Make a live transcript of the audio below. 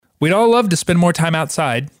We'd all love to spend more time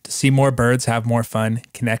outside, to see more birds, have more fun,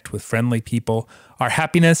 connect with friendly people. Our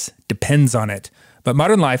happiness depends on it. But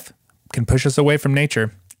modern life can push us away from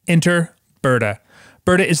nature. Enter Birda.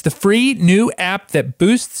 Birda is the free new app that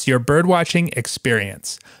boosts your birdwatching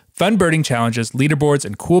experience. Fun birding challenges, leaderboards,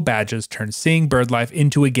 and cool badges turn seeing bird life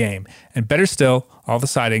into a game. And better still, all the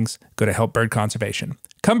sightings go to help bird conservation.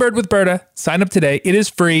 Come bird with Birda. Sign up today. It is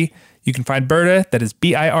free. You can find Birda, that is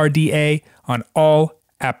Birda, on all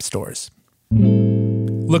app stores.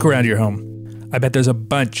 Look around your home. I bet there's a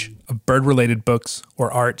bunch of bird-related books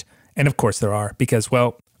or art. And of course there are, because,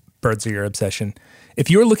 well, birds are your obsession.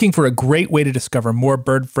 If you're looking for a great way to discover more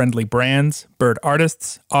bird-friendly brands, bird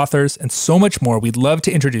artists, authors, and so much more, we'd love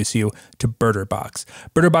to introduce you to BirderBox.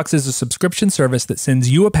 BirderBox is a subscription service that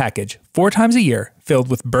sends you a package 4 times a year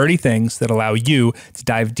filled with birdie things that allow you to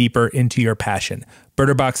dive deeper into your passion.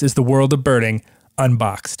 BirderBox is the world of birding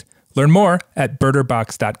unboxed. Learn more at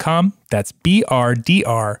birderbox.com. That's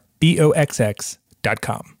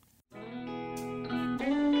BRDRBOXX.com.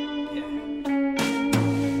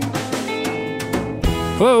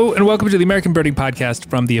 Hello, and welcome to the American Birding Podcast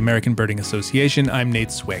from the American Birding Association. I'm Nate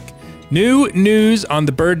Swick. New news on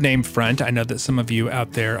the bird name front. I know that some of you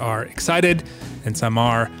out there are excited, and some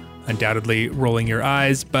are undoubtedly rolling your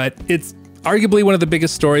eyes, but it's arguably one of the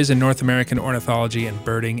biggest stories in North American ornithology and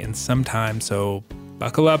birding in some time, so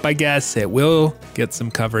buckle up, I guess. It will get some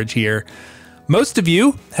coverage here. Most of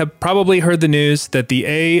you have probably heard the news that the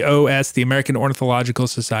AOS, the American Ornithological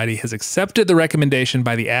Society, has accepted the recommendation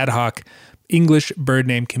by the ad hoc English Bird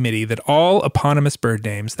Name Committee that all eponymous bird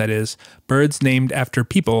names, that is, birds named after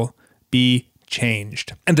people, be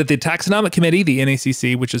changed. And that the Taxonomic Committee, the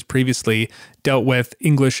NACC, which has previously dealt with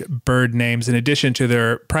English bird names in addition to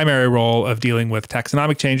their primary role of dealing with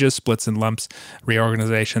taxonomic changes, splits and lumps,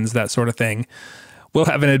 reorganizations, that sort of thing, will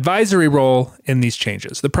have an advisory role in these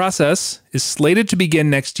changes. The process is slated to begin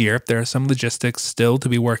next year. There are some logistics still to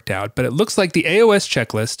be worked out, but it looks like the AOS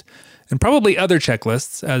checklist, and probably other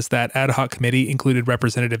checklists, as that ad hoc committee included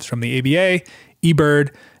representatives from the ABA,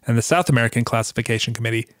 eBird, and the South American Classification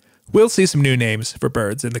Committee, will see some new names for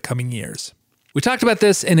birds in the coming years. We talked about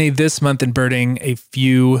this in a This Month in Birding a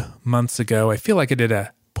few months ago. I feel like I did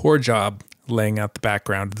a poor job laying out the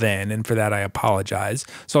background then, and for that I apologize.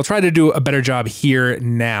 So I'll try to do a better job here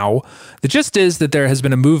now. The gist is that there has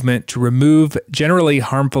been a movement to remove generally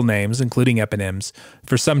harmful names, including eponyms,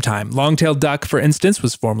 for some time. Long-tailed duck, for instance,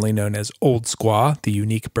 was formerly known as Old Squaw, the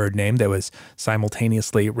unique bird name that was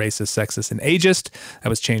simultaneously racist, sexist, and ageist. That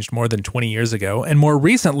was changed more than 20 years ago. And more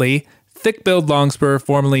recently, thick-billed longspur,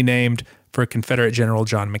 formerly named for Confederate General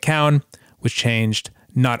John McCown, was changed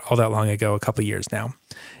not all that long ago, a couple years now.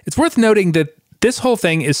 It's worth noting that this whole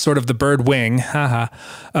thing is sort of the bird wing, of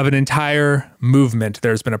an entire movement.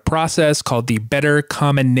 There's been a process called the Better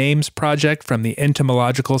Common Names Project from the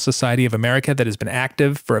Entomological Society of America that has been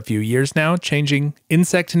active for a few years now, changing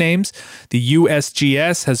insect names. The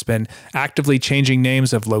USGS has been actively changing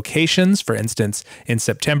names of locations. For instance, in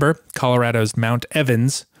September, Colorado's Mount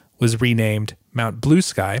Evans was renamed Mount Blue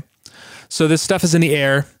Sky. So this stuff is in the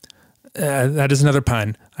air. That is another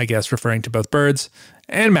pun, I guess, referring to both birds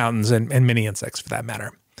and mountains and many insects for that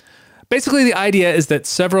matter. Basically, the idea is that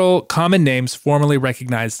several common names formerly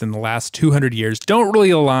recognized in the last 200 years don't really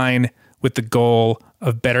align with the goal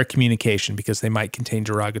of better communication because they might contain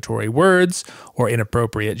derogatory words or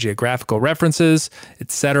inappropriate geographical references,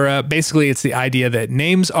 etc. Basically, it's the idea that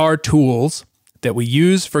names are tools that we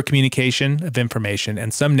use for communication of information,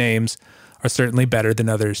 and some names are certainly better than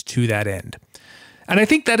others to that end. And I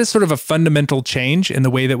think that is sort of a fundamental change in the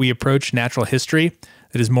way that we approach natural history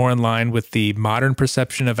that is more in line with the modern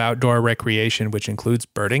perception of outdoor recreation, which includes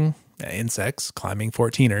birding, insects, climbing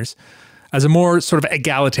 14ers, as a more sort of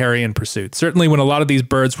egalitarian pursuit. Certainly when a lot of these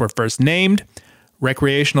birds were first named,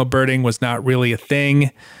 recreational birding was not really a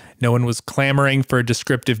thing. No one was clamoring for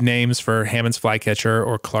descriptive names for Hammond's flycatcher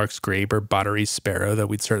or Clark's grebe or Bottery's sparrow, though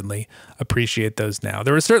we'd certainly appreciate those now.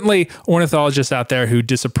 There were certainly ornithologists out there who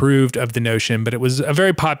disapproved of the notion, but it was a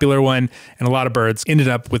very popular one, and a lot of birds ended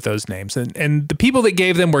up with those names. And the people that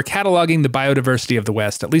gave them were cataloging the biodiversity of the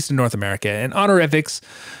West, at least in North America, and honorifics,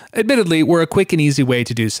 admittedly, were a quick and easy way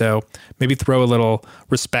to do so. Maybe throw a little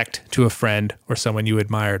respect to a friend or someone you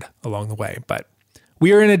admired along the way. But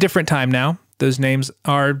we are in a different time now. Those names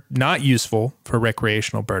are not useful for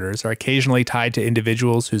recreational birders, are occasionally tied to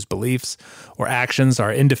individuals whose beliefs or actions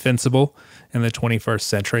are indefensible in the 21st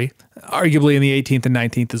century, arguably in the 18th and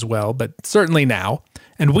 19th as well, but certainly now.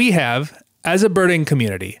 And we have, as a birding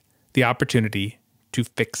community, the opportunity to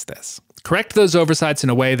fix this. Correct those oversights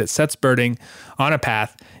in a way that sets birding on a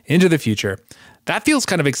path into the future. That feels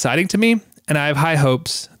kind of exciting to me, and I have high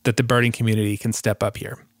hopes that the birding community can step up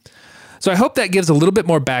here. So I hope that gives a little bit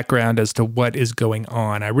more background as to what is going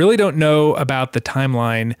on. I really don't know about the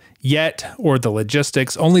timeline yet or the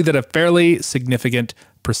logistics, only that a fairly significant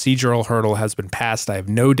procedural hurdle has been passed. I have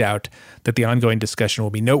no doubt that the ongoing discussion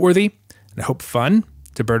will be noteworthy and I hope fun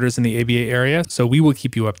to birders in the ABA area. So we will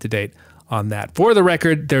keep you up to date on that. For the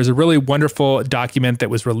record, there's a really wonderful document that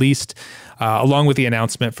was released along with the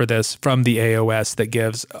announcement for this from the AOS that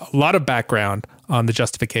gives a lot of background on the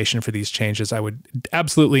justification for these changes. I would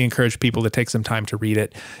absolutely encourage people to take some time to read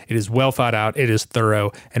it. It is well thought out, it is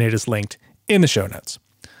thorough, and it is linked in the show notes.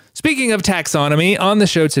 Speaking of taxonomy, on the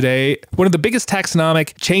show today, one of the biggest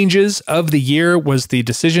taxonomic changes of the year was the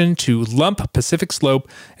decision to lump Pacific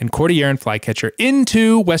Slope and Cordilleran Flycatcher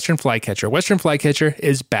into Western Flycatcher. Western Flycatcher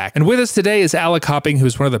is back. And with us today is Alec,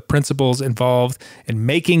 who's one of the principals involved in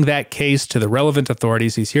making that case to the relevant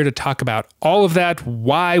authorities. He's here to talk about all of that,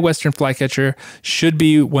 why Western Flycatcher should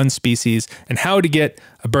be one species, and how to get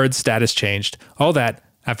a bird status changed. All that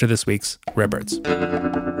after this week's Rare Birds.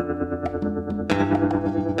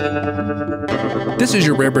 This is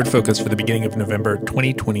your Rare Bird Focus for the beginning of November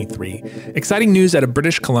 2023. Exciting news out of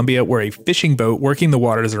British Columbia, where a fishing boat working the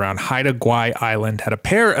waters around Haida Gwaii Island had a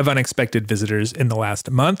pair of unexpected visitors in the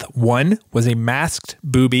last month. One was a masked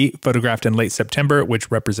booby photographed in late September,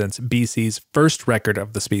 which represents BC's first record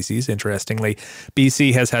of the species. Interestingly,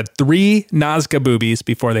 BC has had 3 Nazca boobies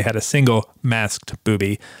before they had a single masked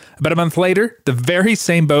booby. About a month later, the very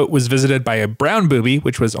same boat was visited by a brown booby,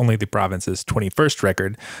 which was only the province's 21st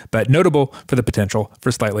record, but notable for the potential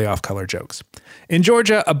for slightly off-color jokes. In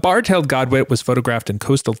Georgia, a bar-tailed godwit was photographed in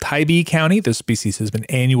coastal Tybee County. This species has been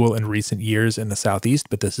annual in recent years in the southeast,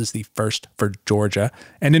 but this is the first for Georgia.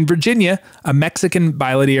 And in Virginia, a Mexican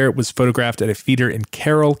bilateer was photographed at a feeder in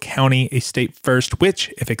Carroll County, a state first,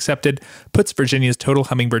 which, if accepted, puts Virginia's total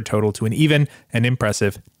hummingbird total to an even and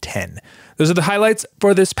impressive 10. Those are the highlights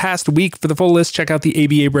for this past week. For the full list, check out the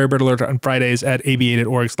ABA Rare Bird Alert on Fridays at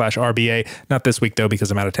aba.org/RBA. Not this week, though, because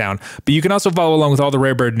I'm out of town. But you can also follow along with all the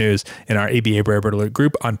Rare Bird news in our ABA Rare Bird Alert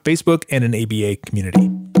group on Facebook and an ABA community.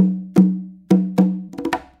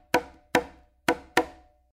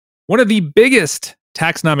 One of the biggest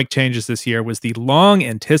taxonomic changes this year was the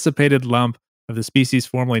long-anticipated lump of the species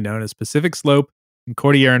formerly known as Pacific Slope and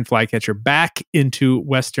Cordilleran Flycatcher back into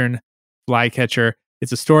Western Flycatcher.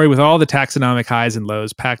 It's a story with all the taxonomic highs and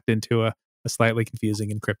lows packed into a slightly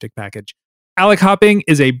confusing and cryptic package. Alec Hopping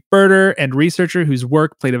is a birder and researcher whose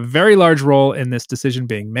work played a very large role in this decision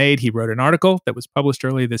being made. He wrote an article that was published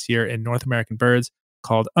earlier this year in North American Birds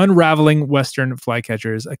called Unraveling Western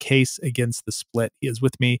Flycatchers, a Case Against the Split. He is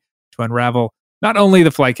with me to unravel not only the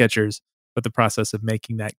flycatchers, but the process of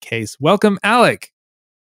making that case. Welcome, Alec.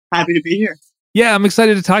 Happy to be here. Yeah, I'm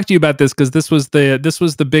excited to talk to you about this because this was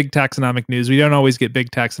the big taxonomic news. We don't always get big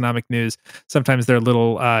taxonomic news. Sometimes there are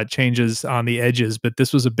little changes on the edges, but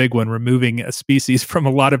this was a big one, removing a species from a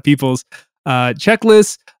lot of people's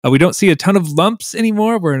checklists. We don't see a ton of lumps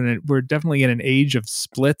anymore. We're definitely in an age of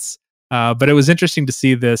splits, but it was interesting to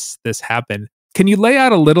see this happen. Can you lay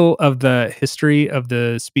out a little of the history of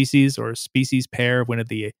the species or species pair? When did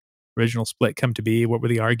the original split come to be? What were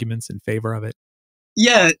the arguments in favor of it?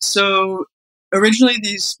 Yeah, so originally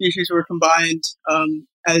these species were combined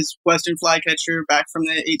as Western Flycatcher back from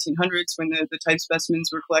the 1800s when the type specimens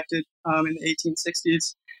were collected in the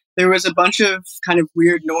 1860s. There was a bunch of kind of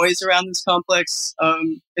weird noise around this complex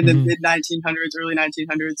in the mid-1900s, early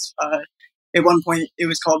 1900s. At one point, it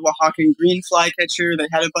was called Oaxacan green flycatcher. They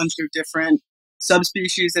had a bunch of different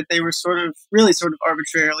subspecies that they were sort of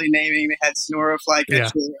arbitrarily naming. They had Sonora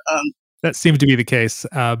flycatcher. Yeah. That seemed to be the case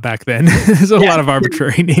back then. There's a lot of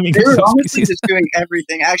arbitrary naming. They were honestly just doing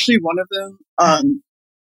everything. Actually, one of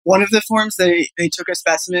the forms, they took a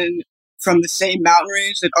specimen from the same mountain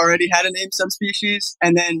range that already had a named subspecies,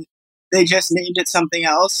 and then they just named it something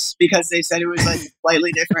else because they said it was like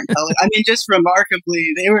slightly different color. I mean, just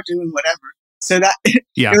remarkably, they were doing whatever. So that it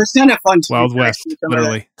was kind of fun. Wild West,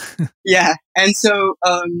 literally. Yeah, and so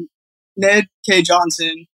Ned K.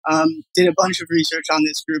 Johnson did a bunch of research on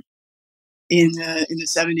this group in the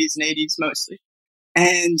 70s and 80s mostly,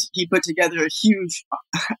 and he put together a huge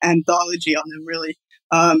anthology on them, really,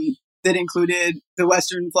 that included the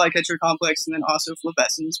Western Flycatcher complex and then also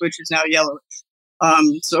Phlebescens, which is now yellowish.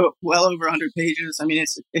 So well over 100 pages. I mean,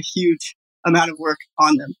 it's a huge amount of work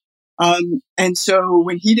on them. And so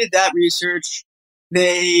when he did that research,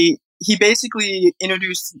 he basically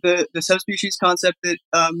introduced the subspecies concept that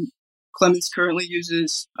Clements currently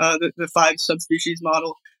uses, the 5 subspecies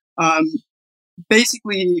model.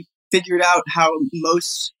 Basically figured out how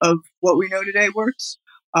most of what we know today works.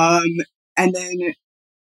 And then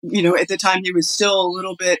at the time he was still a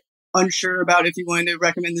little bit unsure about if he wanted to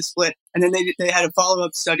recommend the split. And then they had a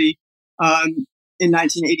follow-up study in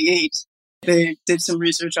 1988. They did some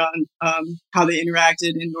research on how they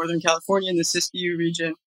interacted in Northern California in the Siskiyou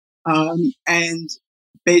region. And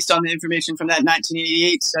based on the information from that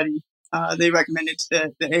 1988 study, they recommended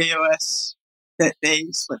to the AOS that they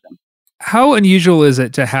split them. How unusual is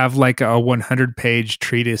it to have like a 100-page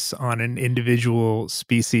treatise on an individual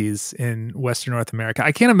species in Western North America?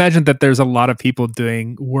 I can't imagine that there's a lot of people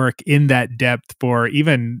doing work in that depth for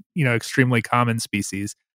even, extremely common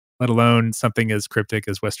species, let alone something as cryptic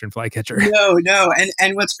as Western flycatcher. No.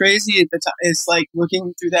 And what's crazy at the time is like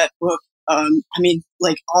looking through that book.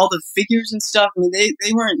 Like all the figures and stuff. They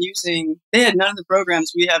weren't using. They had none of the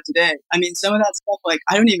programs we have today. Some of that stuff, like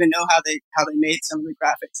I don't even know how they made some of the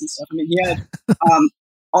graphics and stuff. He had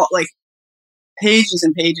all like pages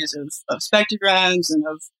and pages of spectrograms and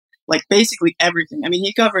of like basically everything.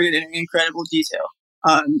 He covered it in incredible detail.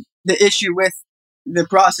 The issue with the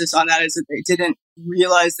process on that is that they didn't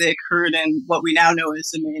realize they occurred in what we now know is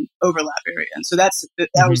the main overlap area, and so that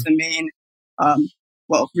was the main.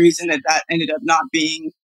 Reason that ended up not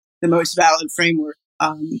being the most valid framework.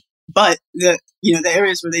 But the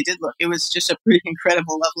areas where they did look, it was just a pretty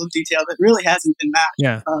incredible level of detail that really hasn't been matched.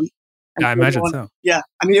 Yeah, I imagine so. Yeah,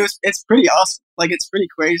 it's pretty awesome. Like it's pretty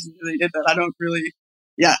crazy that they did that. I don't really.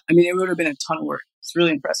 Yeah, it would have been a ton of work. It's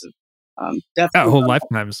really impressive. Definitely. A whole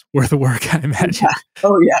lifetime's worth of work, I imagine. Yeah.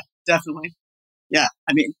 Oh yeah, definitely. Yeah,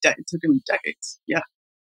 it took them decades. Yeah.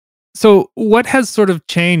 So what has sort of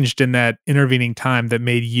changed in that intervening time that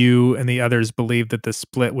made you and the others believe that the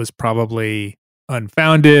split was probably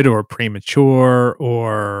unfounded or premature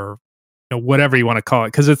or whatever you want to call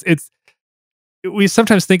it? Because we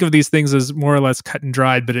sometimes think of these things as more or less cut and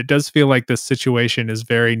dried, but it does feel like this situation is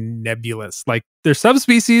very nebulous. Like they're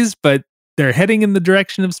subspecies, but they're heading in the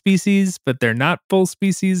direction of species, but they're not full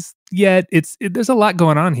species yet. There's a lot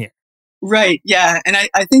going on here. Right. Yeah. And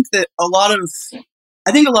I think that a lot of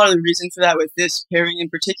the reason for that with this pairing in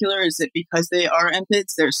particular is that because they are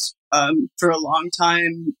empids, there's for a long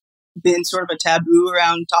time been sort of a taboo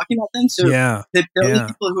around talking about them. So the only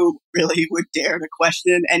people who really would dare to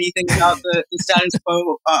question anything about the status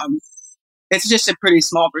quo, it's just a pretty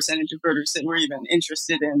small percentage of birders that were even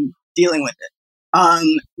interested in dealing with it.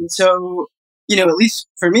 So, at least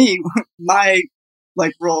for me, my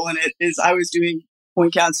role in it is I was doing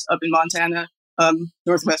point counts up in Montana,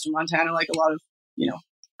 northwestern Montana, like a lot of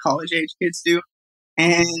college age kids do.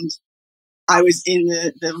 And I was in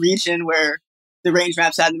the region where the range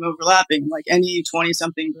maps had them overlapping, like any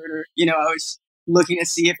 20-something birder. I was looking to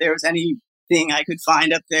see if there was anything I could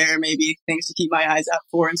find up there, maybe things to keep my eyes out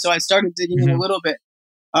for. And so I started digging in a little bit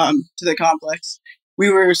to the complex. We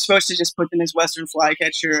were supposed to just put them as Western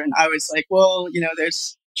flycatcher, and I was like, well,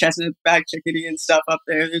 there's chestnut-back chickadee and stuff up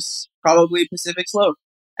there. There's probably Pacific slope.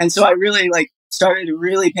 And so I really started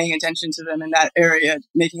really paying attention to them in that area,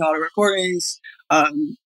 making a lot of recordings,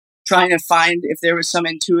 trying to find if there was some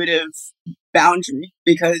intuitive boundary,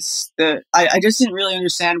 because I just didn't really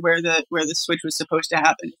understand where the switch was supposed to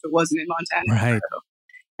happen if it wasn't in Montana. Right.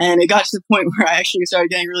 And it got to the point where I actually started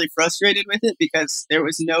getting really frustrated with it because there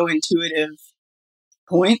was no intuitive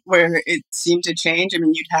point where it seemed to change.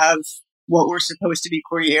 You'd have what were supposed to be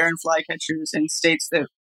Cordilleran flycatchers in states that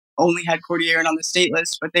only had Cordilleran on the state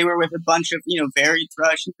list, but they were with a bunch of, varied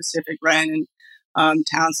thrush and Pacific wren and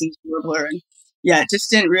Townsend's warbler. And it just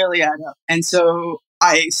didn't really add up. And so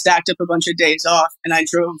I stacked up a bunch of days off and I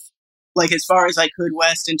drove as far as I could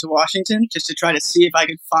west into Washington just to try to see if I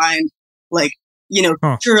could find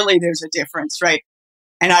surely there's a difference, right?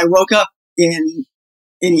 And I woke up in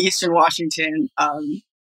Eastern Washington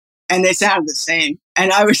and they sounded the same.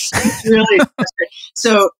 And I was really frustrated.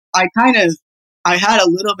 So I had a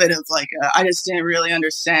little bit of I just didn't really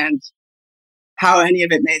understand how any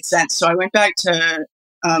of it made sense. So I went back to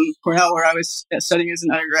Cornell, where I was studying as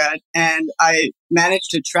an undergrad, and I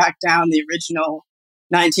managed to track down the original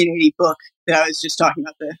 1980 book that I was just talking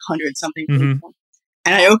about, the 100-something.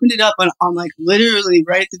 And I opened it up on literally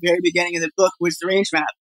right at the very beginning of the book was the range map.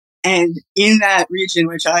 And in that region,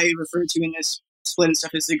 which I refer to in this split and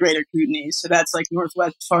stuff, is the Greater Kootenays. So that's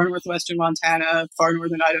far northwestern Montana, far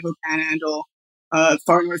northern Idaho Panhandle,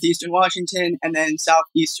 far northeastern Washington, and then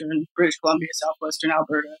southeastern British Columbia, southwestern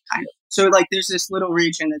Alberta, kind of. So there's this little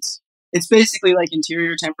region it's basically like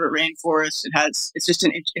interior temperate rainforest. It has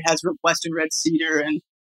western red cedar and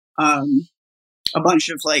a bunch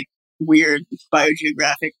of weird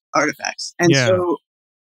biogeographic artifacts. And so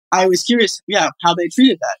I was curious, how they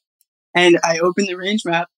treated that. And I opened the range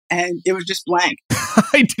map and it was just blank.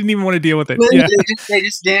 I didn't even want to deal with it. They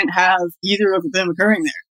just didn't have either of them occurring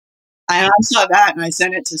there. I saw that and I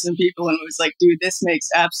sent it to some people and was like, dude, this makes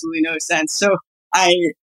absolutely no sense. So I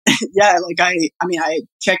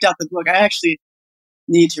checked out the book. I actually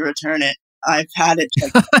need to return it. I've had it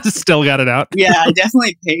checked out. Still got it out. Yeah, I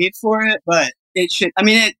definitely paid for it, but it should,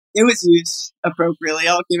 it was used appropriately.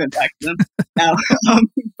 I'll give it back to them now.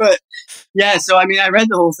 But yeah, so I read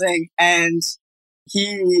the whole thing and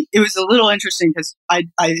it was a little interesting because I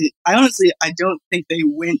honestly, I don't think they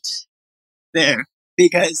went there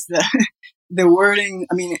because the wording,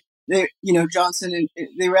 Johnson and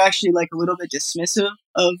they were actually like a little bit dismissive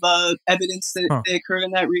of evidence that they occurred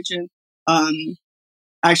in that region.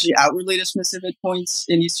 Actually outwardly dismissive at points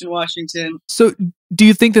in Eastern Washington. So do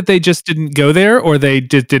you think that they just didn't go there, or they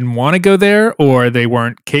just didn't want to go there, or they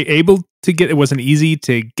weren't able to get, it wasn't easy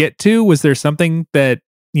to get to? Was there something that,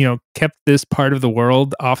 kept this part of the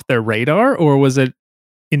world off their radar, or was it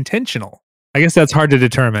intentional? I guess that's hard to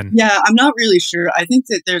determine. Yeah, I'm not really sure. I think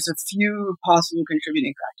that there's a few possible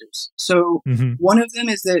contributing factors. So one of them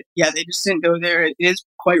is that, they just didn't go there. It is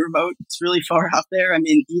quite remote. It's really far out there.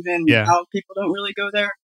 Even now people don't really go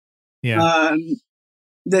there. Yeah.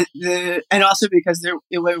 And also because they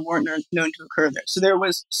weren't known to occur there. So there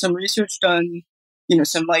was some research done,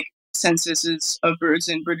 some like censuses of birds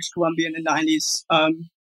in British Columbia in the 90s.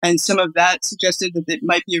 And some of that suggested that it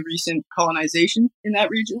might be a recent colonization in that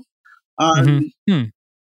region.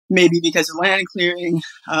 Maybe because of land clearing.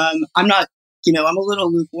 I'm not, I'm a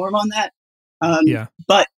little lukewarm on that.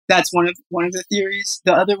 But that's one of the theories.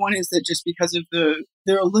 The other one is that just because of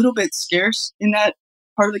they're a little bit scarce in that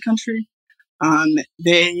part of the country.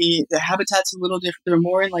 The habitat's a little different. They're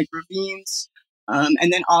more in like ravines,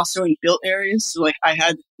 and then also in built areas. So like I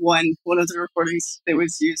had one of the recordings that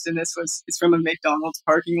was used in this it's from a McDonald's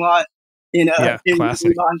parking lot in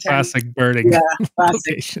classic birding. Yeah,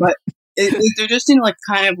 classic. But they're just in like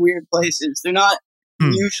kind of weird places. They're not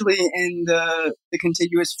usually in the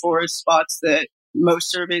contiguous forest spots that most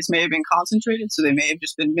surveys may have been concentrated. So they may have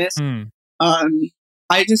just been missed.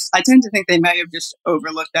 I tend to think they may have just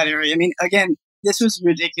overlooked that area. Again, this was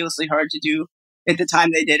ridiculously hard to do at the time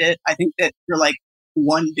they did it. I think that for like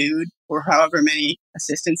one dude or however many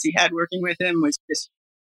assistants he had working with him was just,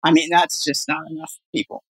 that's just not enough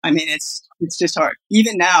people. It's just hard.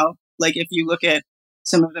 Even now, like if you look at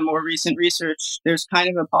some of the more recent research, there's kind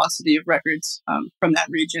of a paucity of records from that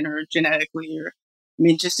region or genetically or,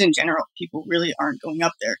 just in general, people really aren't going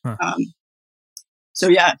up there. So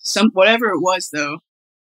yeah, whatever it was though,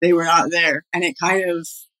 they were not there. And it kind of,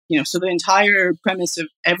 so the entire premise of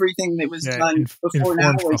everything that was done before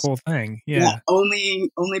now was the whole thing. Only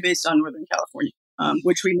based on Northern California,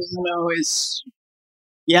 which we now know is,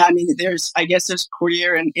 there's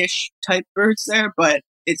Cordilleran-ish type birds there, but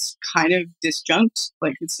it's kind of disjunct.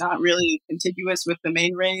 Like it's not really contiguous with the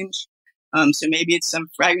main range. So maybe it's some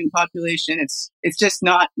fragment population. It's just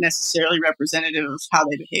not necessarily representative of how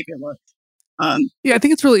they behave at large. I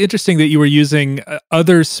think it's really interesting that you were using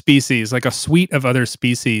other species, like a suite of other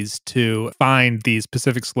species, to find these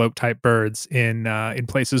Pacific Slope type birds in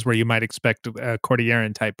places where you might expect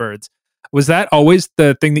Cordilleran type birds. Was that always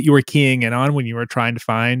the thing that you were keying in on when you were trying to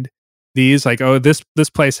find these? Like, oh, this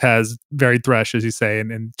place has varied thrush, as you say,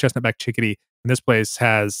 and chestnutback chickadee, and this place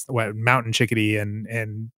has mountain chickadee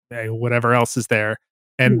and whatever else is there,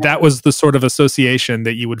 and that was the sort of association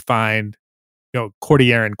that you would find.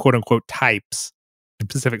 Cordilleran quote unquote types and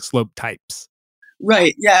Pacific Slope types.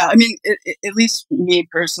 Right. Yeah. At least me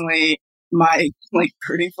personally, my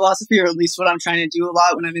birding philosophy, or at least what I'm trying to do a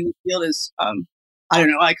lot when I'm in the field is, I don't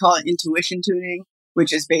know, I call it intuition tuning,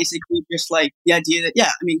 which is basically just like the idea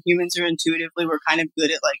that, humans are intuitively, we're kind of good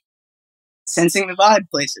at like sensing the vibe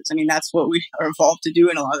places. That's what we are evolved to do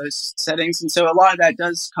in a lot of those settings. And so a lot of that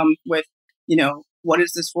does come with, what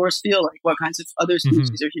does this forest feel like? What kinds of other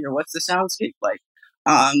species are here? What's the soundscape like?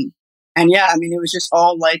 It was just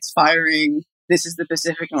all lights firing. This is the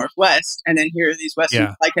Pacific Northwest. And then here are these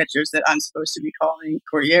Western flycatchers that I'm supposed to be calling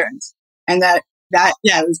Cordillerans. And it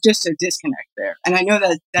was just a disconnect there. And I know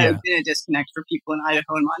that has been a disconnect for people in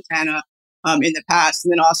Idaho and Montana in the past.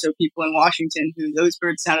 And then also people in Washington who those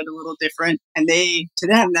birds sounded a little different. And to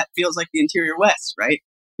them, that feels like the interior West, right?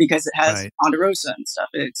 Because it has ponderosa and stuff.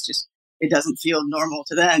 It's just, it doesn't feel normal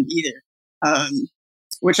to them either,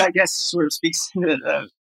 which I guess sort of speaks to the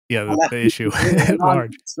issue at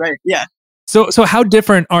large. Right, yeah. So how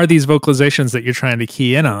different are these vocalizations that you're trying to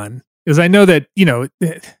key in on? Because I know that,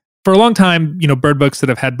 for a long time, bird books that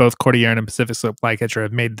have had both Cordilleran and Pacific Slope flycatcher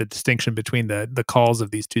have made the distinction between the calls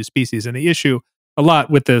of these two species. And the issue a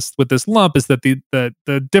lot with this lump is that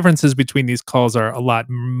the differences between these calls are a lot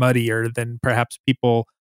muddier than perhaps people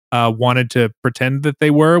wanted to pretend that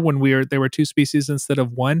they were when they were two species instead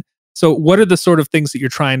of one. So what are the sort of things that you're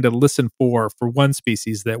trying to listen for one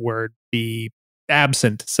species that would be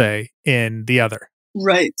absent, say, in the other?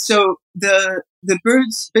 Right. So the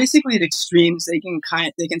birds basically at extremes they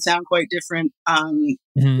can sound quite different. Mhm.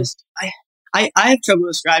 Just, I have trouble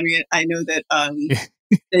describing it. I know that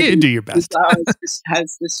You that do your best.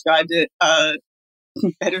 has described it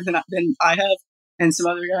better than I have and some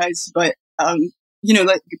other guys. But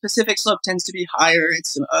like the Pacific slope tends to be higher.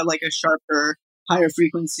 It's like a sharper, higher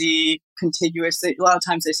frequency, contiguous. A lot of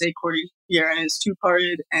times they say Cordillera is two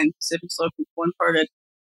parted and Pacific slope is one parted.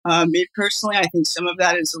 Me personally, I think some of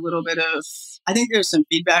that is a little bit of. I think there's some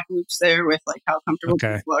feedback loops there with like how comfortable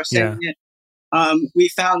Okay. people are Yeah. saying it. We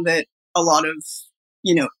found that a lot of,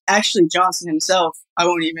 actually Johnson himself, I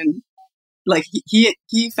won't even like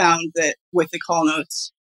he found that with the call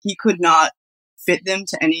notes, he could not fit them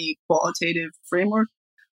to any qualitative framework,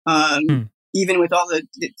 Hmm. even with all the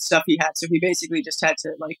stuff he had. So he basically just had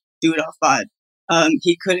to like do it off vibe.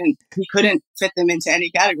 He couldn't fit them into any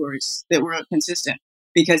categories that were consistent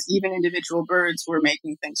because even individual birds were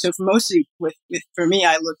making things. So for me,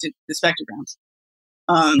 I looked at the spectrograms,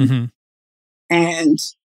 Hmm. and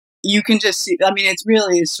you can just see. I mean, it's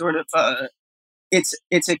really sort of it's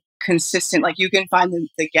a consistent, like you can find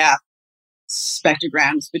the gap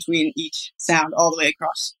spectrograms between each sound all the way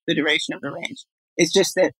across the duration of the range. It's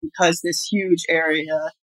just that because this huge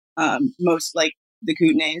area, most like the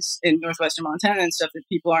Kootenays in northwestern Montana and stuff, that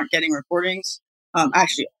people aren't getting recordings.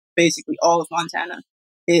 Actually, basically all of Montana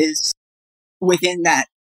is within that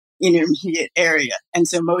intermediate area. And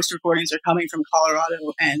so most recordings are coming from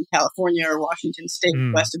Colorado and California or Washington State,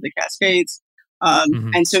 Mm. west of the Cascades.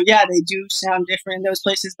 Hmm. And so, yeah, they do sound different in those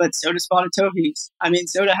places, but so do spotted towhees. I mean,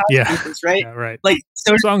 so do house Yeah. speakers, right? Yeah. Right. Like,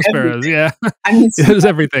 so does Song sparrows. everything. Yeah. I mean, It was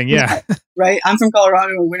everything. Yeah. right? I'm from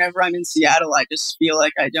Colorado, and whenever I'm in Seattle, I just feel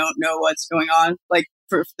like I don't know what's going on. Like,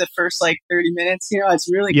 for the first, like, 30 minutes,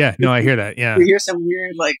 it's really Yeah. No, I confusing. hear that. You Yeah. hear some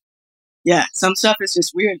weird, like, yeah, some stuff is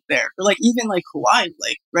just weird there. Or like even like Hawaii,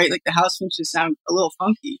 like right, like the house finches sound a little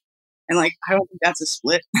funky, and like I don't think that's a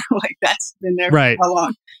split. Like that's been there for Right. how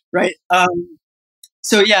long, right?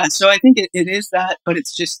 So yeah, so I think it is that, but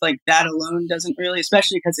it's just like that alone doesn't really,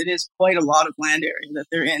 especially because it is quite a lot of land area that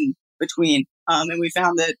they're in between. And we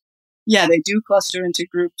found that yeah, they do cluster into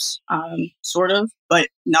groups, sort of, but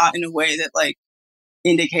not in a way that like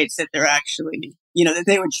indicates that they're actually,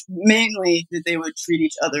 that they would treat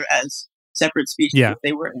each other as separate species Yeah. if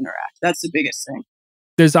they were to interact. That's the biggest thing.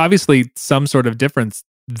 There's obviously some sort of difference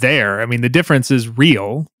there. I mean, the difference is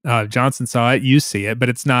real. Johnson saw it, you see it, but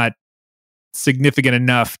it's not significant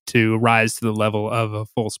enough to rise to the level of a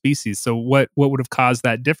full species. So what would have caused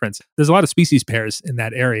that difference? There's a lot of species pairs in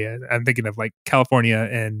that area. I'm thinking of like California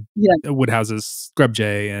and Yeah, Woodhouse's scrub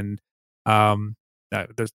jay, and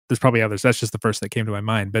there's probably others. That's just the first that came to my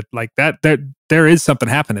mind. But like that, there is something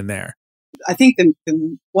happening there. I think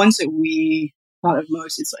the ones that we thought of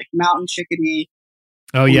most is like mountain chickadee.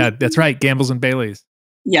 Oh and yeah, that's right. Gambles and Baileys.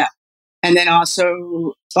 yeah, and then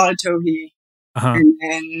also spotted towhee, Uh-huh. and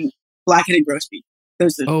then black-headed grosbeak.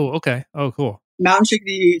 Those are Oh, okay. Oh, cool. mountain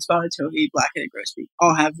chickadee, spotted towhee, black-headed grosbeak.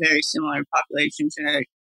 All have very similar population genetic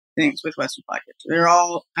things with western flycatcher. They're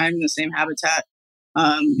all kind of in the same habitat,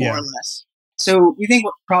 more or Yeah. less. So we think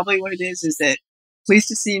probably what it is that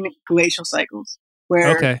Pleistocene glacial cycles,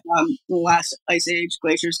 where Okay. the last ice age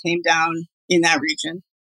glaciers came down in that region,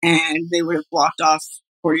 and they would have blocked off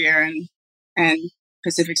Cordilleran and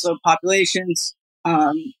Pacific slope populations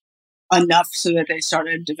enough so that they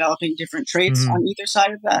started developing different traits Mhm. on either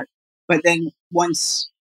side of that. But then once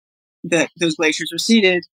those glaciers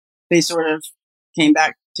receded, they sort of came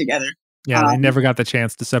back together. Yeah, they Um, never got the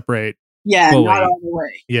chance to separate yeah, not fully. all the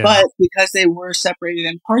way. Yeah. But because they were separated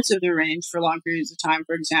in parts of their range for long periods of time,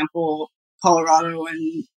 for example, Colorado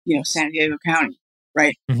and San Diego County,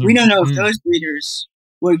 right? We Mhm. don't know if Mm. those breeders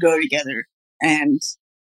would go together and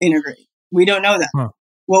integrate. We don't know that. Huh.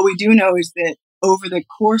 What we do know is that over the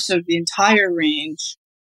course of the entire range,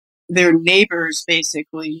 their neighbors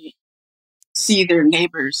basically see their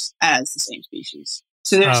neighbors as the same species.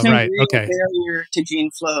 So there's no Right. real Okay. barrier to gene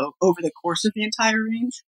flow over the course of the entire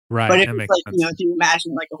range. But Right. if That it's makes like, sense. if you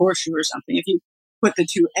imagine like a horseshoe or something, if you put the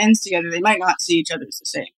two ends together, they might not see each other as the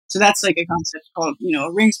same. So that's like a concept called,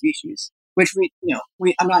 a ring species, which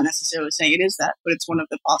I'm not necessarily saying it is that, but it's one of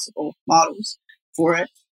the possible models for it,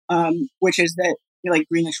 which is that like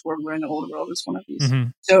greenish warbler in the old world is one of these.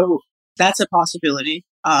 Mhm. So that's a possibility.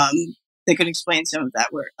 They could explain some of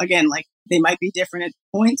that where, again, like they might be different at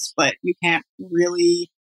points, but you can't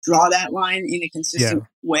really draw that line in a consistent Yeah.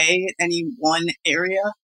 way at any one area.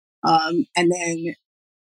 And then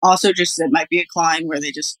also just that might be a climb where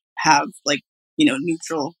they just have like,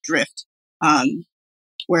 neutral drift,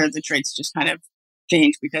 where the traits just kind of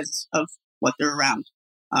change because of what they're around.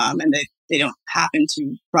 And they don't happen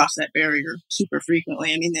to cross that barrier super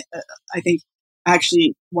frequently. I mean, I think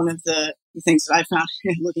actually one of the things that I found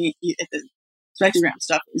looking at the spectrogram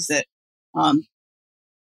stuff is that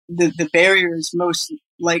the barriers most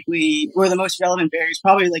likely, or the most relevant barriers,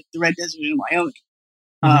 probably like the Red Desert in Wyoming,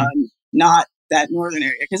 not that northern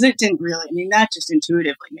area, because it didn't really. I mean, that just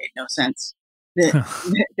intuitively made no sense.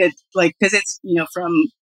 That like, because it's from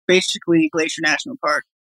basically Glacier National Park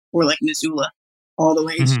or like Missoula all the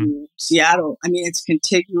way to Seattle. I mean, it's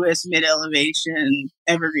contiguous mid-elevation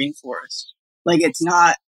evergreen forest. Like, it's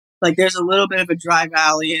not like there's a little bit of a dry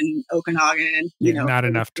valley in Okanagan, and not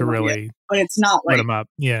enough to really, but it's not like let them up.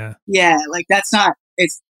 Yeah, like that's not.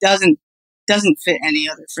 It doesn't fit any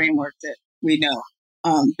other framework that we know.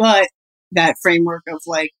 But that framework of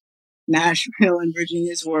like Nashville and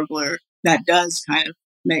Virginia's warbler, that does kind of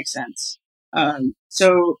make sense.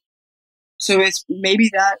 So it's maybe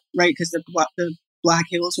that, right? Because the Black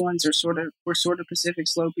Hills ones were sort of Pacific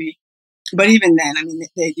slopey, but even then, I mean,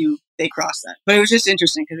 they cross that. But it was just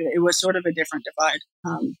interesting because it was sort of a different divide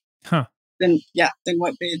than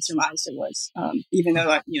what they had surmised it was. Even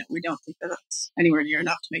though we don't think that that's anywhere near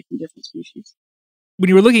enough to make them different species. When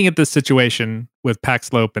you were looking at this situation with Pack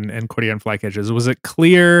Slope and Cordilleran Flycatchers, was it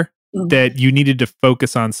clear that you needed to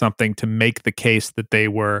focus on something to make the case that they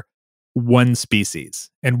were one species?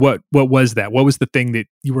 And what was that? What was the thing that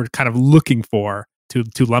you were kind of looking for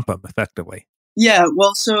to lump them effectively? Yeah,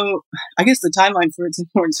 well, so I guess the timeline for it's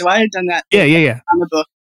important. So I had done that on the book,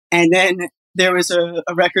 and then there was a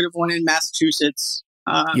record of one in Massachusetts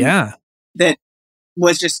that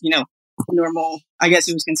was just, normal. I guess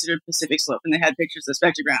it was considered Pacific Slope, and they had pictures of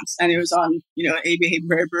spectrograms, and it was on, ABA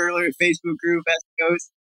Bird Alert Facebook group as it goes.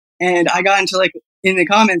 And I got into like, in the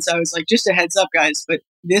comments, I was like, just a heads up, guys, but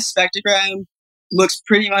this spectrogram looks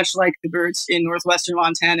pretty much like the birds in northwestern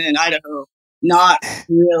Montana and Idaho. Not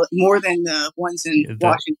really, more than the ones in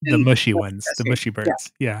Washington. The mushy ones, the mushy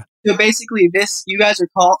birds. Yeah. So basically, you guys are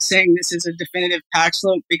saying this is a definitive pack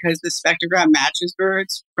slope because the spectrogram matches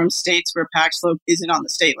birds from states where pack slope isn't on the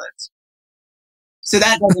state list. So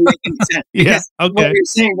that doesn't make any sense. What you're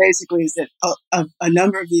saying basically is that a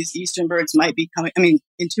number of these eastern birds might be coming. I mean,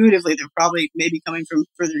 intuitively, they're probably maybe coming from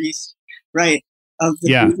further east, right, of the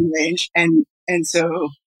breeding range, and so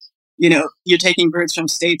you're taking birds from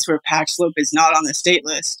states where pack slope is not on the state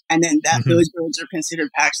list, and then those birds are considered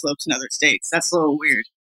pack slopes in other states. That's a little weird.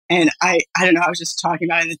 And I don't know. I was just talking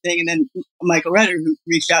about it in the thing, and then Michael Redder, who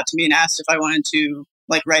reached out to me and asked if I wanted to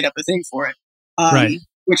like write up a thing for it.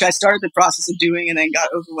 Which I started the process of doing and then got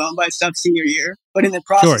overwhelmed by stuff senior year. But in the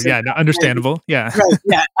process, understandable. I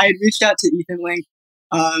had reached out to Ethan Link,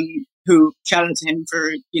 who shout out to him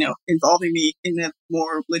for involving me in the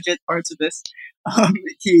more legit parts of this.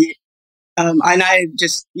 And I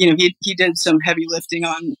just he did some heavy lifting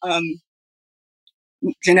on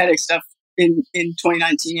genetic stuff in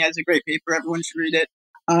 2019. He has a great paper. Everyone should read it.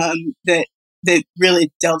 That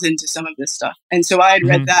really delved into some of this stuff. And so I had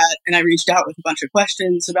read that, and I reached out with a bunch of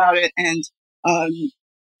questions about it, and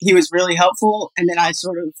he was really helpful. And then I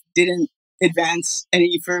sort of didn't advance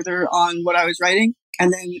any further on what I was writing.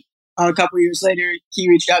 And then a couple of years later, he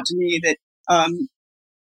reached out to me that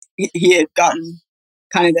he had gotten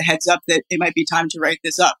kind of the heads up that it might be time to write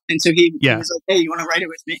this up. And so he was like, hey, you want to write it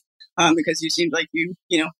with me? Because you seemed like you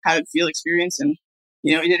had field experience, and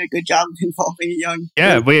you did a good job of involving a young.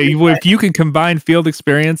 Yeah, if you can combine field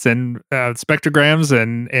experience and spectrograms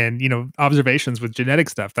and observations with genetic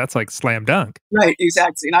stuff, that's like slam dunk. Right,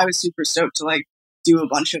 exactly. And I was super stoked to like do a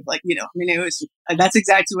bunch of that's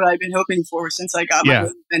exactly what I've been hoping for since I got my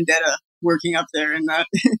vendetta working up there in the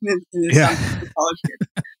college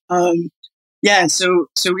year. So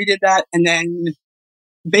we did that, and then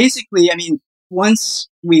basically, I mean, once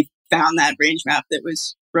we found that range map that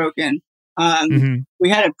was broken. We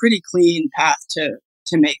had a pretty clean path to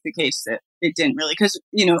make the case that it didn't really, because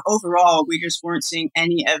overall we just weren't seeing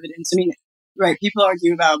any evidence. I mean, right? People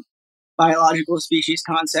argue about biological species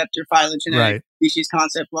concept or phylogenetic species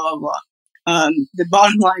concept, blah blah blah. The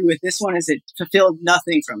bottom line with this one is it fulfilled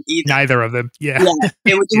nothing from either. Neither of them. Yeah.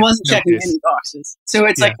 It wasn't checking any boxes. So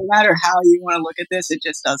it's like no matter how you want to look at this, it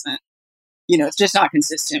just doesn't. It's just not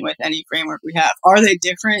consistent with any framework we have. Are they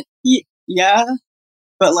different? Yeah.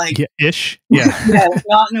 But like ish,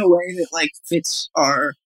 not in a way that like fits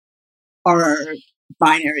our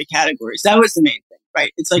binary categories. That was the main thing,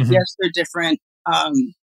 right? It's like yes, they're different,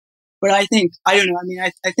 but I think I don't know. I mean,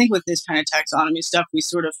 I think with this kind of taxonomy stuff, we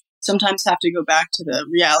sort of sometimes have to go back to the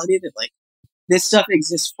reality that like this stuff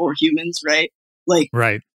exists for humans, right? Like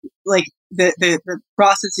like the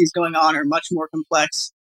processes going on are much more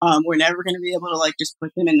complex. We're never going to be able to like just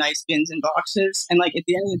put them in nice bins and boxes. And like at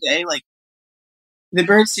the end of the day, like the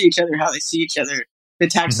birds see each other how they see each other. The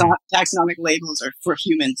taxonomic labels are for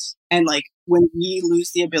humans. And like when we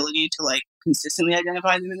lose the ability to like consistently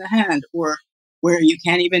identify them in the hand, or where you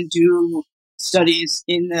can't even do studies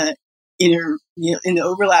in the in the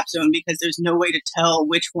overlap zone because there's no way to tell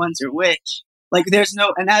which ones are which. Like there's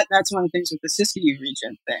no, and that's one of the things with the Siskiyou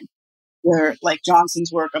region thing, where like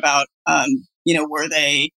Johnson's work about, were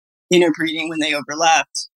they interbreeding when they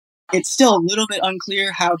overlapped? It's still a little bit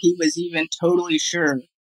unclear how he was even totally sure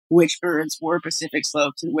which birds were Pacific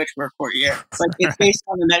slopes and which were Cordilleras. Like it's based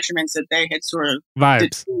on the measurements that they had sort of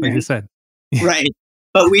vibes, like you said, right?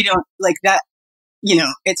 But we don't like that.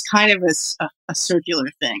 It's kind of a circular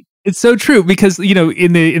thing. It's so true because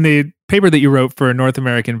in the paper that you wrote for North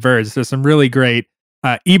American Birds, there's some really great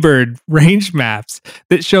eBird range maps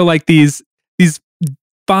that show like these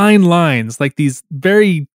fine lines, like these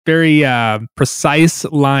very, very precise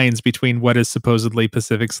lines between what is supposedly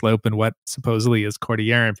Pacific Slope and what supposedly is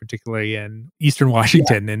Cordilleran, particularly in Eastern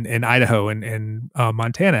Washington and Idaho and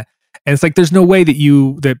Montana. And it's like there's no way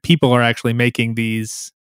that people are actually making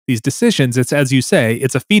these decisions. It's, as you say,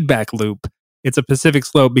 it's a feedback loop. It's a Pacific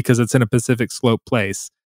Slope because it's in a Pacific Slope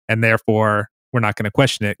place, and therefore we're not going to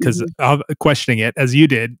question it because questioning it, as you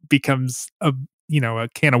did, becomes a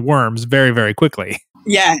can of worms very, very quickly.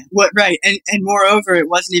 Yeah, right, and moreover, it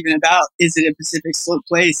wasn't even about is it a Pacific Slope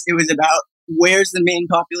place. It was about where's the main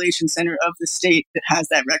population center of the state that has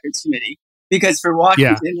that records committee. Because for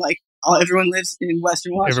Washington, everyone lives in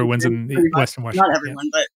Western Washington. Everyone's in Western Washington. Not everyone,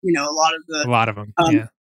 but a lot of them. Yeah.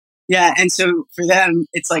 Yeah, and so for them,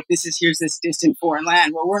 it's like here's this distant foreign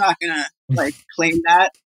land. Well, we're not gonna like claim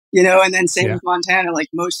that, And then same with Montana. Like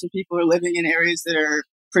most of the people are living in areas that are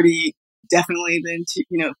pretty definitely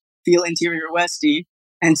feel interior Westy,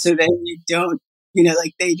 and so they don't,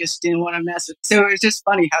 they just didn't want to mess with. So it was just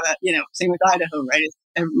funny how that, same with Idaho, right?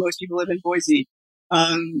 Most people live in Boise,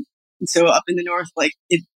 so up in the north, like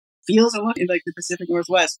it feels a lot like the Pacific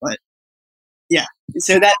Northwest, but. Yeah,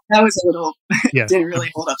 so that was a little didn't really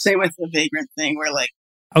hold up. Same with the vagrant thing, where like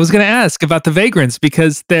I was going to ask about the vagrants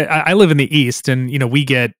because I live in the East, and we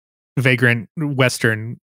get vagrant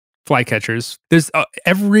Western flycatchers. There's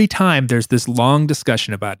every time there's this long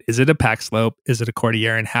discussion about is it a pack slope, is it a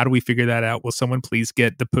Cordilleran? How do we figure that out? Will someone please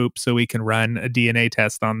get the poop so we can run a DNA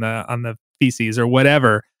test on the feces or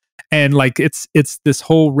whatever? And like it's this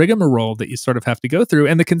whole rigmarole that you sort of have to go through,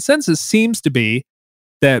 and the consensus seems to be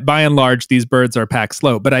that by and large, these birds are pack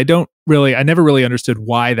slope, but I never really understood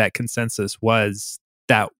why that consensus was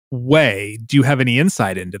that way. Do you have any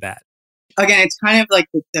insight into that? Again, it's kind of like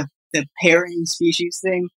the pairing species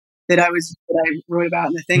thing that I wrote about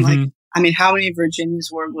in the thing. Like, I mean, how many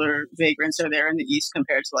Virginia's warbler vagrants are there in the East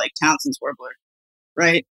compared to like Townsend's warbler,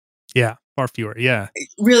 right? Yeah, far fewer. Yeah,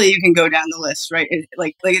 really, you can go down the list, right?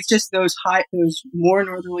 It's just those more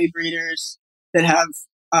northerly breeders that have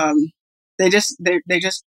they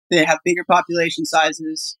have bigger population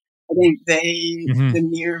sizes. I think the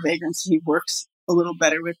mere vagrancy works a little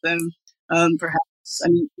better with them. Perhaps. I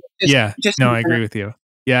mean, I agree with you.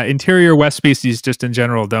 Yeah, interior West species just in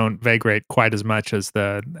general don't vagrate quite as much as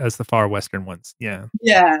the far western ones. Yeah.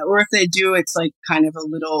 Yeah, or if they do, it's like kind of a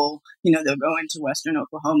little, they'll go into western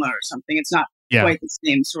Oklahoma or something. It's not quite the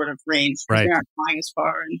same sort of range. Right. They aren't flying as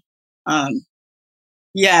far. And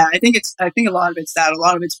I think a lot of it's that. A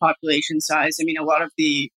lot of it's population size. I mean, a lot of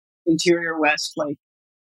the interior West, like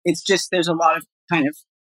it's just there's a lot of kind of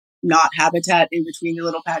not habitat in between the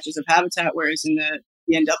little patches of habitat, whereas in the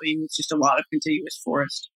NW it's just a lot of contiguous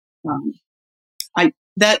forest.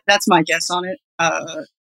 That's my guess on it.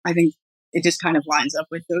 I think it just kind of lines up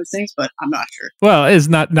with those things, but I'm not sure. Well, it's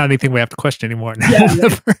not anything we have to question anymore.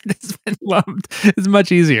 The bird has been loved. It's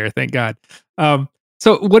much easier, thank God.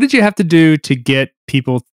 So what did you have to do to get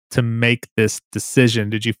people to make this decision?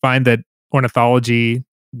 Did you find that ornithology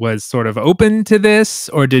was sort of open to this,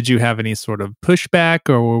 or did you have any sort of pushback,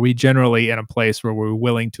 or were we generally in a place where we were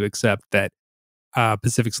willing to accept that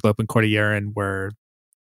Pacific Slope and Cordilleran were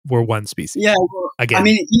one species? Yeah, well, again, I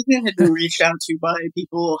mean, Ethan had been reached out to by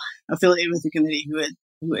people affiliated with the committee who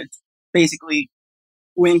had basically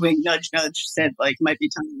wink, wink, nudge, nudge said like might be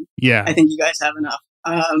time. Yeah, I think you guys have enough.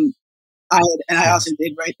 I also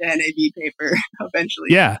did write the NAB paper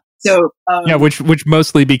eventually. Yeah. So which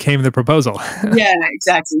mostly became the proposal. Yeah,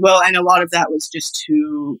 exactly. Well, and a lot of that was just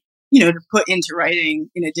to put into writing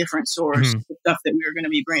in a different source the stuff that we were going to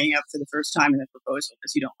be bringing up for the first time in the proposal,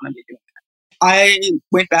 because you don't want to be doing that. I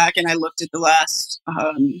went back and I looked at the last,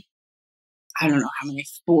 I don't know how many,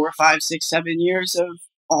 4, 5, 6, 7 years of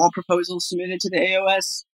all proposals submitted to the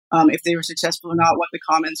AOS, if they were successful or not, what the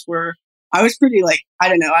comments were. I was pretty like, I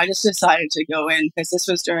don't know, I just decided to go in because this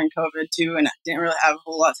was during COVID too, and I didn't really have a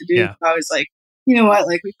whole lot to do. Yeah. So I was like, you know what,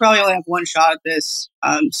 like we probably only have one shot at this.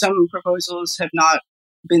 Some proposals have not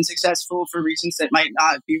been successful for reasons that might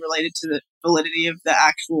not be related to the validity of the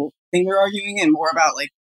actual thing they're arguing, and more about like,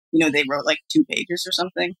 you know, they wrote like 2 pages or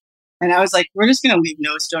something. And I was like, we're just going to leave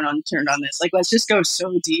no stone unturned on this. Like, let's just go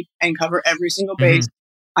so deep and cover every single base.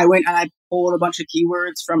 I went and I pulled a bunch of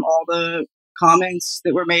keywords from all the comments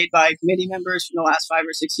that were made by committee members from the last 5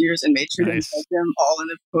 or 6 years and made sure to include them all in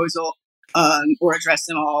the proposal, or address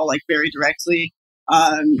them all like very directly.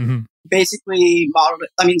 Basically modeled it.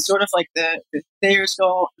 I mean, sort of like the Thayer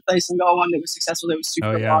Skull, the Thysengall one that was successful, that was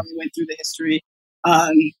super long. We went through the history.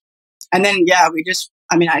 And then, yeah, it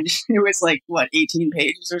was like, 18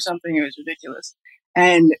 pages or something. It was ridiculous.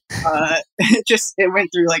 And it went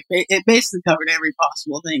through, like, it basically covered every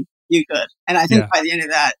possible thing you could. And I think by the end of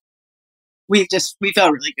that, we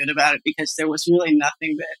felt really good about it because there was really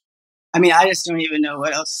nothing that, I mean, I just don't even know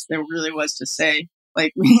what else there really was to say.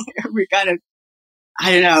 Like, we kind of,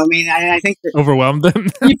 I don't know. I mean, I think that overwhelmed them.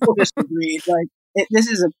 People just agreed. Like,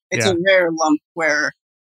 it's a rare lump where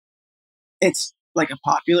it's like a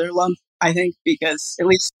popular lump, I think, because at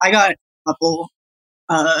least I got a couple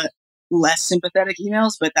less sympathetic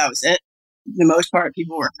emails, but that was it. The most part,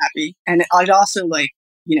 people were happy. And I'd also, like,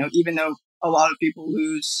 you know, even though a lot of people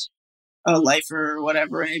lose a lifer or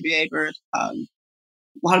whatever, an ABA bird,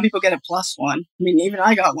 a lot of people get a +1. I mean, even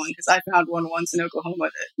I got one because I found one once in Oklahoma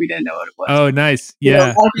that we didn't know what it was. Oh, nice. Yeah. You know,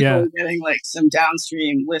 a lot of people are getting like some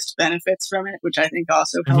downstream list benefits from it, which I think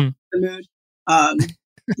also helps the mood.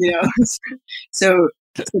 You know, so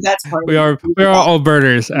that's part we are all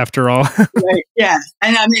birders after all. Right. Yeah.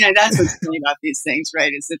 And I mean, that's what's funny about these things,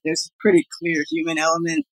 right? Is that there's a pretty clear human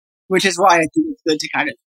element, which is why I think it's good to kind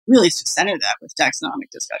of really center that with taxonomic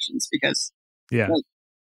discussions, because like,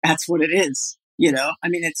 that's what it is. You know, I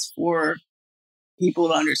mean, it's for people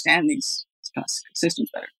to understand these systems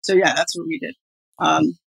better. So yeah, that's what we did.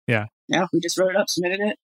 We just wrote it up, submitted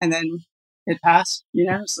it, and then it passed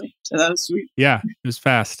unanimously. So that was sweet. Yeah, it was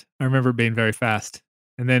fast. I remember it being very fast.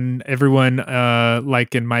 And then everyone,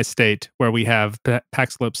 like in my state, where we have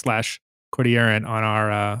Paxlope / Cordilleran on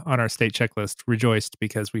our state checklist, rejoiced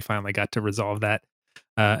because we finally got to resolve that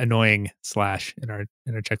annoying / in our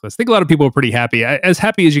checklist. I think a lot of people were pretty happy, as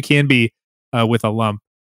happy as you can be with a lump.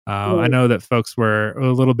 I know that folks were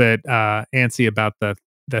a little bit antsy about the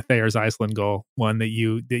Thayer's Iceland goal one that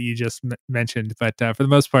you just mentioned, but for the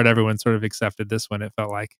most part, everyone sort of accepted this one. It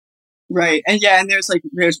felt like. Right. And there's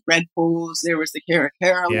red pools. There was the Cara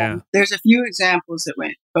one. There's a few examples that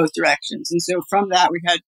went both directions. And so from that, we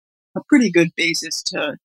had a pretty good basis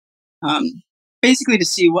to basically to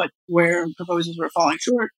see where proposals were falling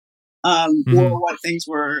short, or what things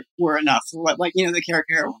were enough, or what, like, the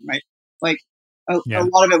Cara one, right? Like a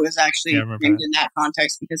lot of it was actually in that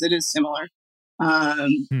context because it is similar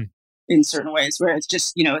in certain ways, where it's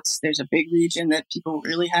just, there's a big region that people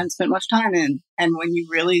really hadn't spent much time in. And when you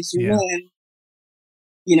really zoom in,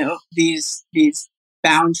 these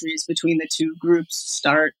boundaries between the two groups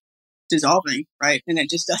start dissolving, right? And it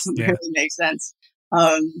just doesn't really make sense.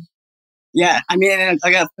 I mean,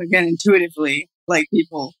 again, intuitively, like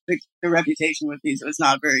people, the reputation with these was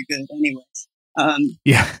not very good anyways.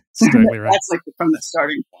 That's exactly right. That's like from the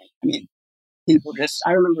starting point. I mean, people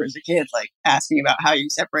I remember as a kid, like asking about how you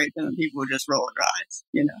separate them, and people would just roll their eyes,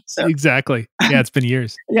 so. Exactly. Yeah, it's been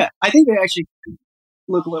years. I think they actually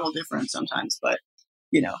look a little different sometimes, but,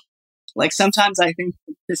 like sometimes I think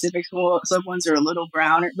the Pacific Sub ones are a little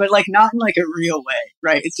browner, but like not in like a real way,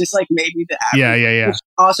 right? It's just like maybe the average, which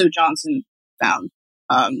also Johnson found.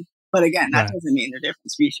 But again, that doesn't mean they're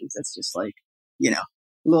different species. That's just like, a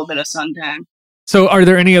little bit of suntan. So are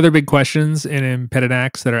there any other big questions in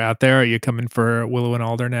Impedinax that are out there? Are you coming for Willow and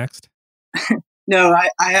Alder next? No,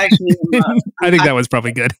 I actually I think that was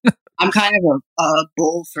probably good. I'm kind of a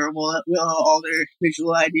bull for Willow Alder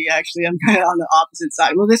visual ID. Actually, I'm kind of on the opposite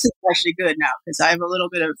side. Well, this is actually good now because I have a little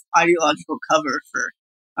bit of ideological cover for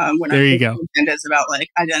when there I you go. Agendas about like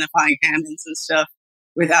identifying Hammonds and stuff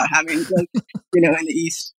without having like, in the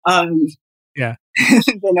East.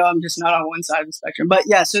 They know I'm just not on one side of the spectrum. But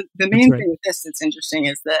yeah, so the main thing with this that's interesting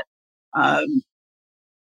is that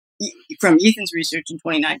from Ethan's research in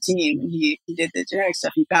 2019, when he did the genetic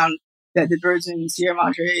stuff, he found that the birds in Sierra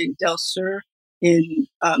Madre del Sur in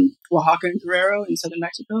Oaxaca and Guerrero in southern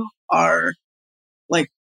Mexico are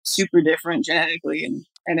like super different genetically, and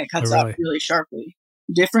it cuts out really sharply.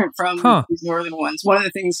 Different from these northern ones. One of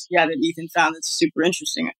the things, that Ethan found that's super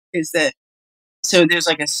interesting is that, so there's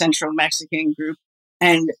like a central Mexican group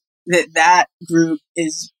and that group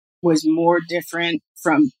was more different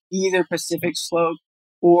from either Pacific Slope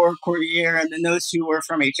or Cordillera than those two were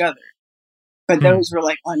from each other. But those were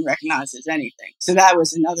like unrecognized as anything. So that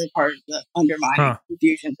was another part of the undermining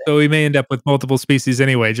confusion thing. So we may end up with multiple species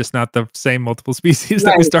anyway, just not the same multiple species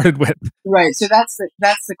that we started with. Right. So that's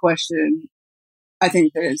the question I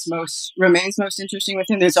think that remains most interesting with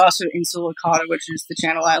him. There's also Insulacata, which is the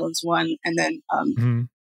Channel Islands one, and then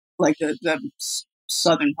like the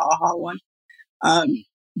Southern Baja one.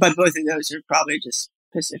 But both of those are probably just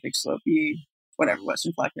Pacific Slope, whatever,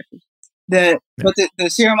 Western Flycatchers. But the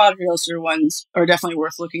Sierra Madre Sur ones are definitely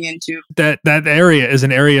worth looking into. That area is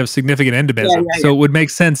an area of significant endemism. So it would make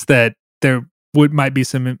sense that there might be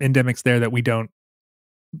some endemics there that we don't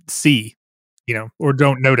see, or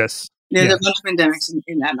don't notice. There's a bunch of endemics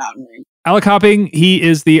in that mountain range. Alec Hopping, he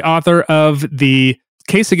is the author of the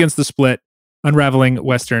Case Against the Split, Unraveling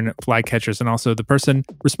Western Flycatchers, and also the person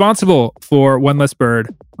responsible for One Less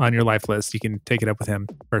Bird on your life list. You can take it up with him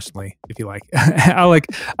personally if you like. Alec,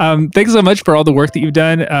 thanks so much for all the work that you've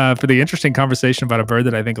done, for the interesting conversation about a bird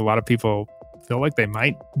that I think a lot of people feel like they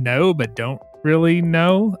might know but don't really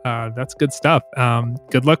know. That's good stuff.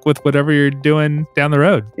 Good luck with whatever you're doing down the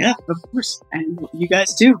road. Yeah, of course. And you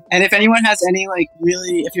guys too. And if anyone has any,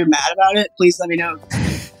 if you're mad about it, please let me know.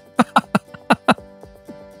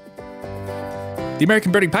 The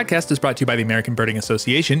American Birding Podcast is brought to you by the American Birding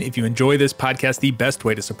Association. If you enjoy this podcast, the best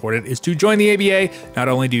way to support it is to join the ABA. Not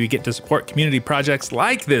only do you get to support community projects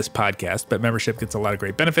like this podcast, but membership gets a lot of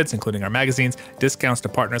great benefits, including our magazines, discounts to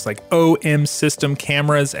partners like OM System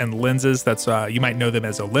cameras and lenses. That's you might know them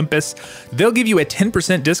as Olympus. They'll give you a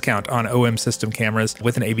 10% discount on OM System cameras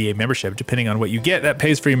with an ABA membership. Depending on what you get, that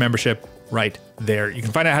pays for your membership right there. You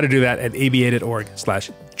can find out how to do that at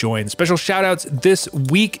aba.org/join. Special shout outs this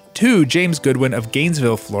week to James Goodwin of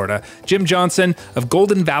Gainesville, Florida, Jim Johnson of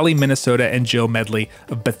Golden Valley, Minnesota, and Jill Medley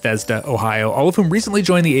of Bethesda, Ohio, all of whom recently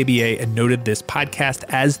joined the ABA and noted this podcast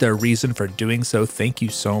as their reason for doing so. Thank you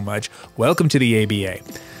so much. Welcome to the ABA.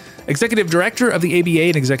 Executive Director of the ABA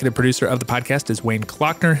and Executive Producer of the podcast is Wayne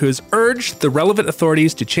Klockner, who has urged the relevant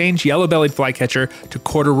authorities to change yellow-bellied flycatcher to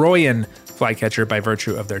corduroyan flycatcher by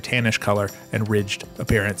virtue of their tannish color and ridged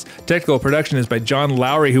appearance. Technical production is by John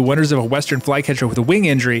Lowry, who wonders if a western flycatcher with a wing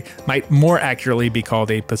injury might more accurately be called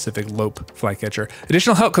a Pacific lope flycatcher.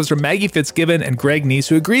 Additional help comes from Maggie Fitzgibbon and Greg Neese,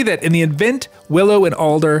 who agree that in the event willow and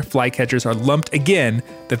alder flycatchers are lumped again,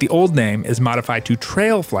 that the old name is modified to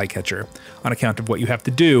trail flycatcher on account of what you have to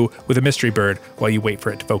do with a mystery bird while you wait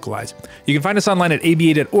for it to vocalize. You can find us online at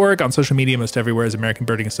aba.org, on social media most everywhere as American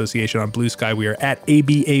Birding Association. On Blue Sky, we are at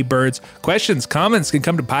ABA Birds. Questions, comments can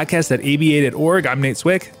come to podcast@aba.org. I'm Nate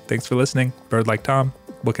Swick. Thanks for listening. Bird like Tom.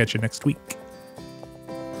 We'll catch you next week.